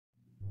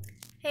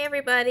Hey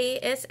everybody,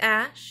 it's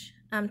Ash.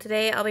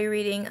 Today I'll be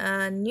reading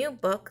a new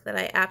book that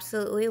I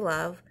absolutely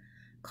love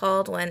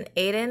called When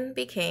Aidan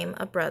Became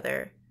a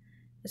Brother.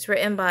 It's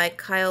written by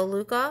Kyle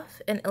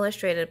Lukoff and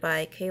illustrated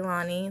by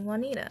Kaylani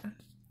Juanita.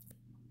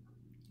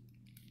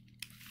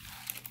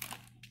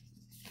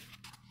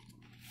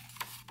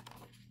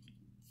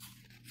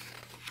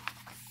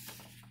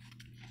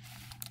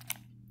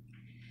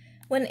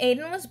 When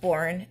Aidan was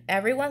born,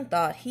 everyone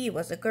thought he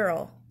was a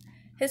girl.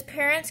 His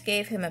parents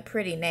gave him a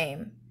pretty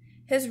name.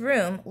 His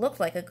room looked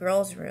like a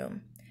girl's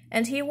room,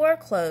 and he wore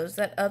clothes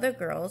that other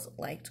girls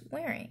liked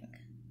wearing.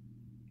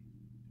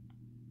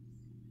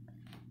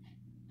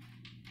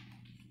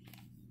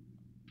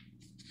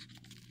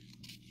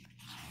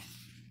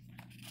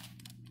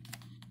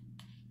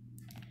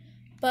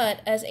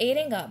 But as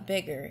Aidan got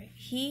bigger,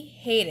 he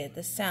hated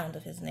the sound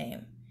of his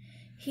name.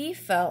 He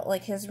felt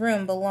like his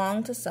room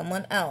belonged to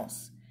someone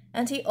else,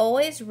 and he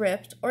always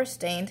ripped or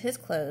stained his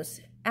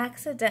clothes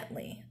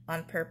accidentally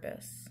on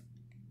purpose.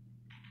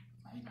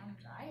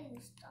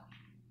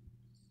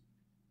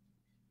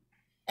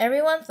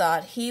 Everyone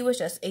thought he was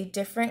just a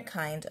different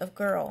kind of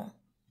girl.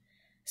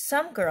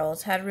 Some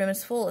girls had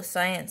rooms full of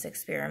science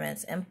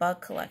experiments and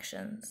bug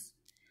collections.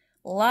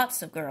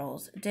 Lots of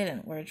girls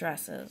didn't wear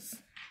dresses.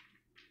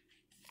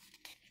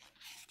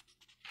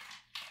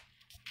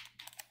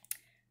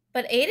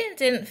 But Aidan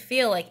didn't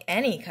feel like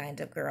any kind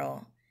of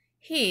girl.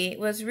 He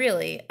was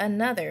really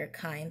another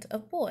kind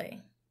of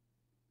boy.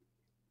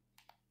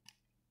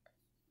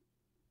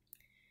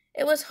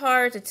 It was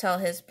hard to tell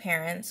his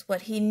parents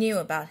what he knew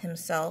about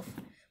himself,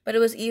 but it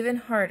was even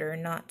harder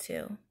not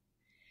to.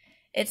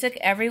 It took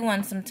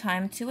everyone some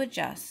time to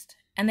adjust,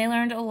 and they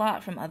learned a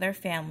lot from other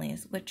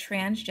families with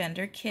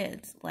transgender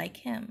kids like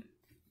him.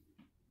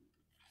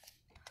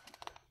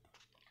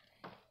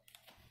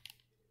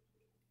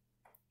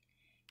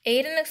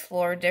 Aidan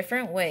explored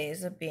different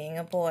ways of being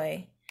a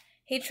boy.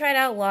 He tried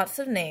out lots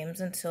of names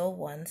until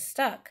one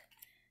stuck.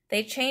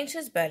 They changed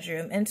his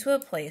bedroom into a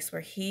place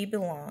where he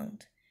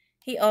belonged.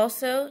 He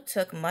also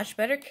took much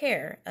better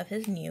care of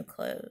his new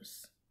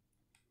clothes.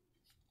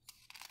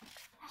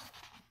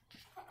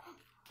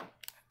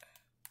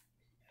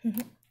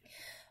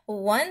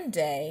 One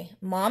day,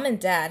 Mom and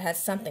Dad had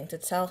something to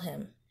tell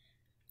him.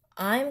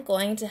 "I'm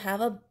going to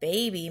have a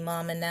baby,"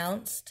 Mom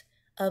announced.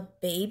 "A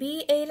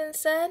baby?" Aidan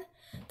said.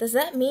 "Does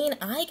that mean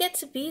I get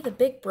to be the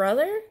big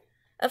brother?"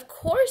 "Of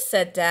course,"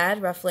 said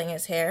Dad, ruffling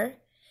his hair.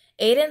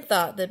 Aidan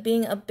thought that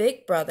being a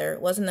big brother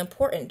was an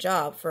important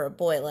job for a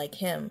boy like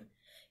him.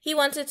 He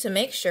wanted to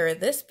make sure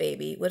this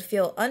baby would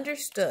feel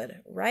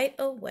understood right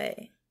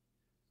away.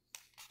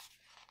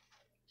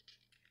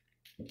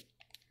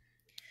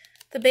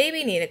 The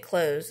baby needed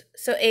clothes,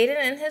 so Aidan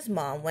and his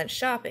mom went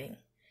shopping.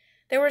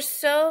 There were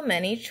so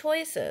many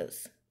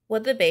choices.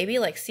 Would the baby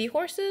like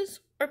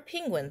seahorses or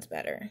penguins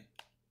better?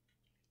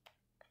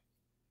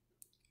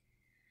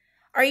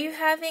 "Are you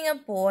having a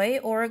boy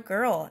or a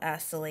girl?"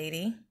 asked the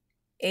lady.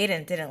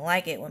 Aidan didn't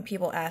like it when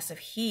people asked if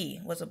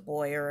he was a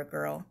boy or a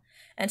girl,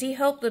 and he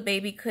hoped the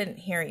baby couldn't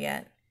hear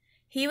yet.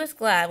 He was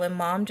glad when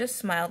Mom just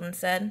smiled and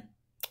said,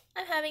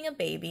 "I'm having a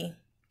baby."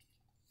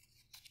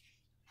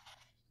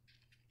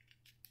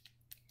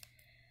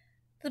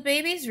 The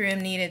baby's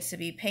room needed to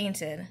be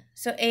painted,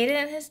 so Aidan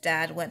and his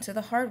dad went to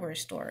the hardware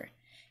store.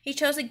 He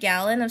chose a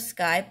gallon of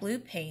sky blue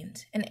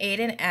paint, and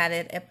Aidan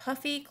added a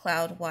puffy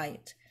cloud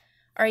white.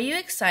 "Are you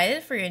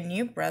excited for your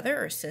new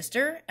brother or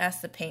sister?"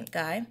 asked the paint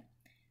guy.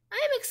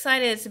 "I am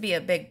excited to be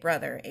a big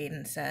brother,"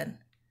 Aidan said.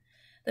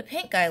 The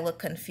paint guy looked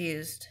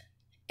confused.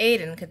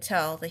 Aidan could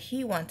tell that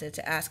he wanted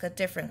to ask a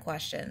different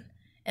question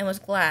and was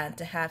glad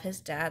to have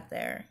his dad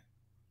there.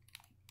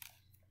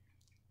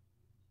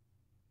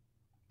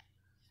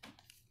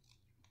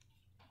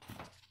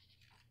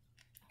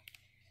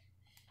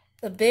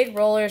 The big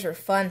rollers were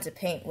fun to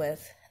paint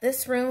with.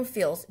 "This room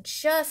feels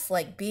just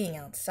like being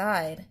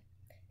outside,"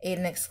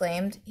 Aidan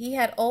exclaimed. He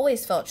had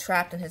always felt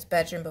trapped in his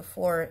bedroom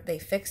before they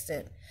fixed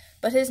it,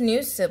 but his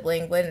new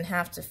sibling wouldn't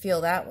have to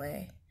feel that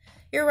way.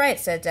 "You're right,"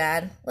 said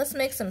Dad. "Let's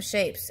make some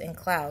shapes and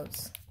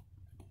clouds."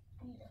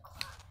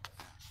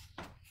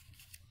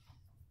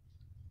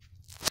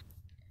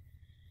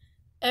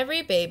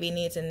 Every baby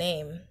needs a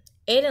name.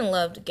 Aidan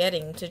loved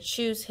getting to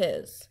choose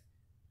his,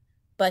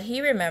 but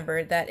he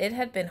remembered that it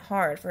had been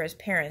hard for his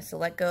parents to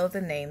let go of the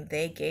name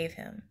they gave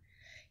him.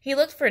 He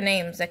looked for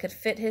names that could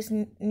fit his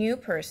new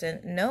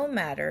person no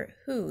matter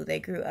who they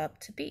grew up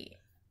to be.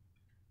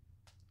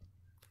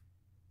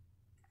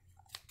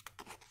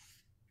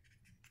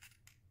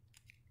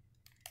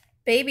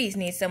 Babies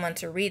need someone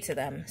to read to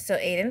them, so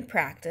Aidan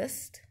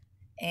practiced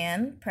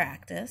and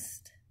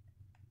practiced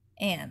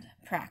and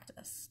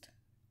practiced.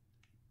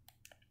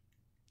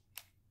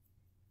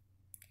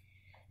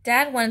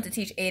 Dad wanted to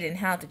teach Aidan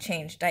how to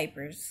change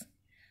diapers.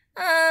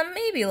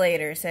 Maybe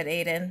later," said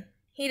Aidan.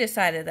 He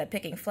decided that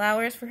picking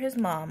flowers for his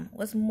mom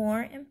was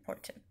more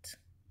important.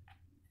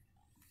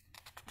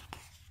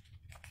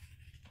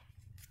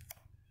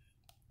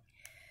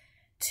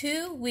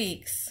 "2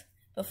 weeks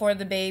before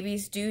the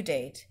baby's due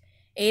date,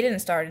 Aidan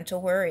started to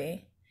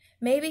worry.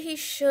 Maybe he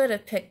should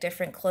have picked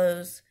different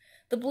clothes.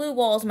 The blue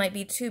walls might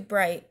be too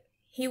bright.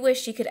 He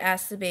wished he could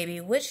ask the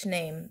baby which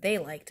name they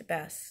liked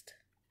best.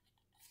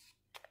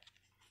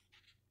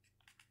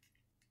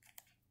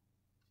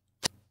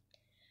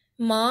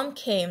 Mom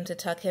came to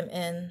tuck him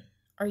in.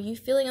 "Are you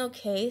feeling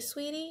okay,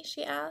 sweetie?"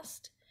 she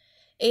asked.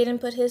 Aidan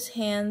put his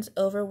hands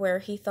over where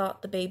he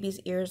thought the baby's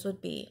ears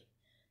would be.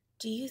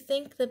 "Do you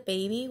think the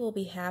baby will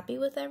be happy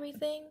with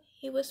everything?"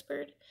 he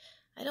whispered.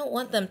 "I don't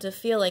want them to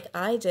feel like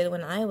I did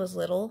when I was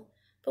little.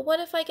 But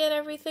what if I get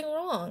everything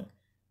wrong?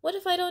 What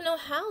if I don't know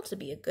how to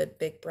be a good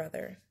big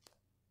brother?"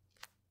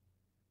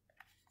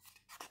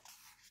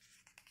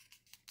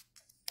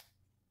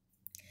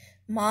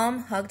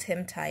 Mom hugged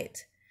him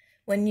tight.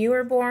 "When you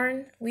were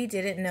born, we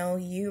didn't know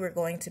you were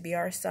going to be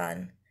our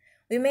son.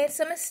 We made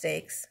some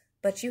mistakes,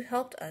 but you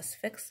helped us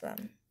fix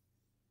them.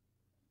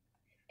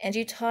 And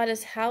you taught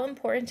us how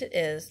important it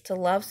is to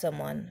love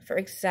someone for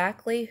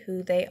exactly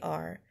who they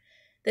are.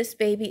 This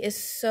baby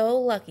is so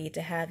lucky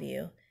to have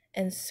you,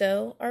 and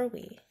so are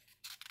we."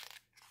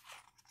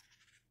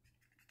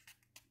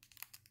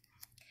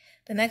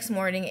 The next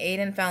morning,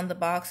 Aidan found the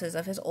boxes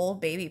of his old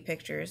baby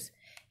pictures.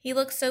 He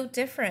looked so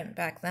different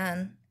back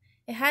then.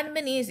 It hadn't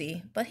been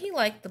easy, but he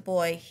liked the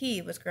boy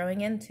he was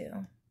growing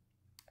into.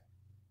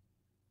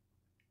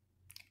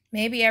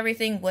 Maybe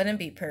everything wouldn't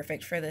be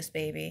perfect for this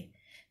baby.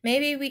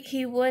 Maybe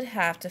he would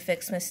have to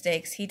fix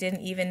mistakes he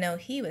didn't even know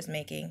he was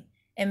making,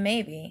 and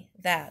maybe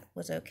that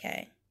was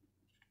okay.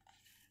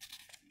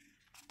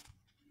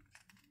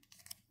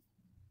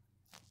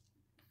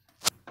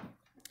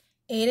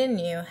 Aidan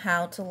knew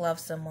how to love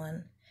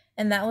someone,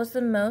 and that was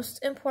the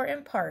most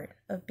important part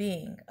of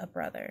being a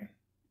brother.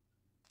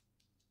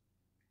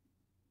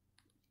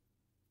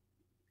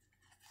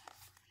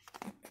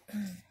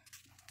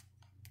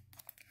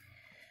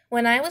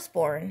 When I was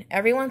born,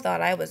 everyone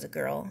thought I was a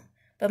girl,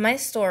 but my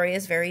story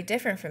is very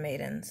different from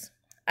Aidan's.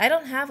 I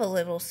don't have a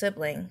little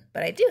sibling,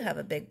 but I do have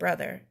a big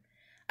brother.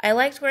 I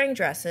liked wearing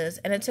dresses,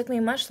 and it took me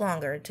much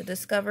longer to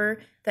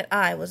discover that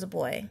I was a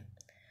boy.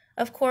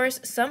 Of course,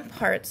 some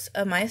parts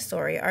of my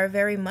story are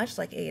very much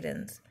like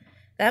Aidan's.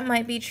 That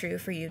might be true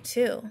for you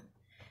too.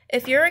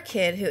 If you're a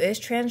kid who is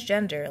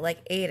transgender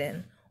like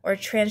Aidan, or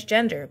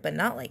transgender but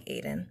not like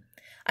Aidan,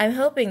 I'm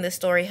hoping this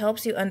story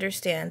helps you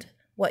understand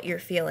what you're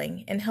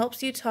feeling and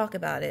helps you talk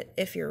about it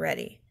if you're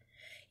ready.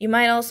 You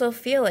might also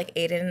feel like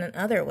Aidan in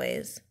other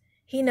ways.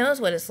 He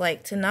knows what it's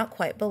like to not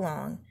quite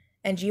belong,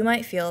 and you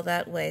might feel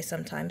that way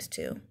sometimes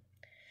too.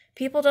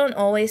 People don't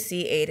always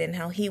see Aidan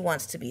how he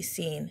wants to be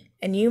seen,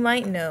 and you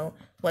might know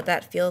what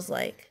that feels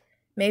like.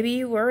 Maybe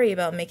you worry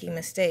about making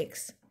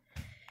mistakes.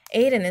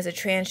 Aidan is a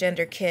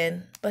transgender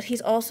kid, but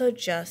he's also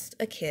just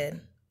a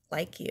kid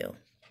like you.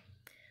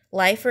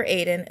 Life for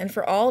Aidan and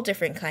for all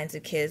different kinds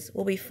of kids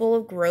will be full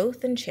of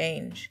growth and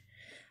change.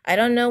 I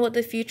don't know what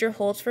the future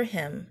holds for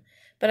him,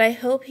 but I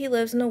hope he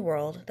lives in a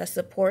world that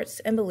supports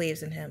and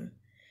believes in him.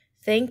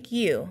 Thank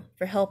you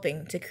for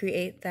helping to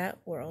create that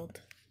world.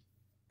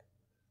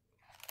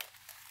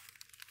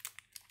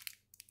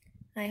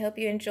 I hope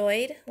you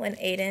enjoyed When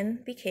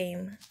Aidan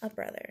Became a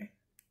Brother.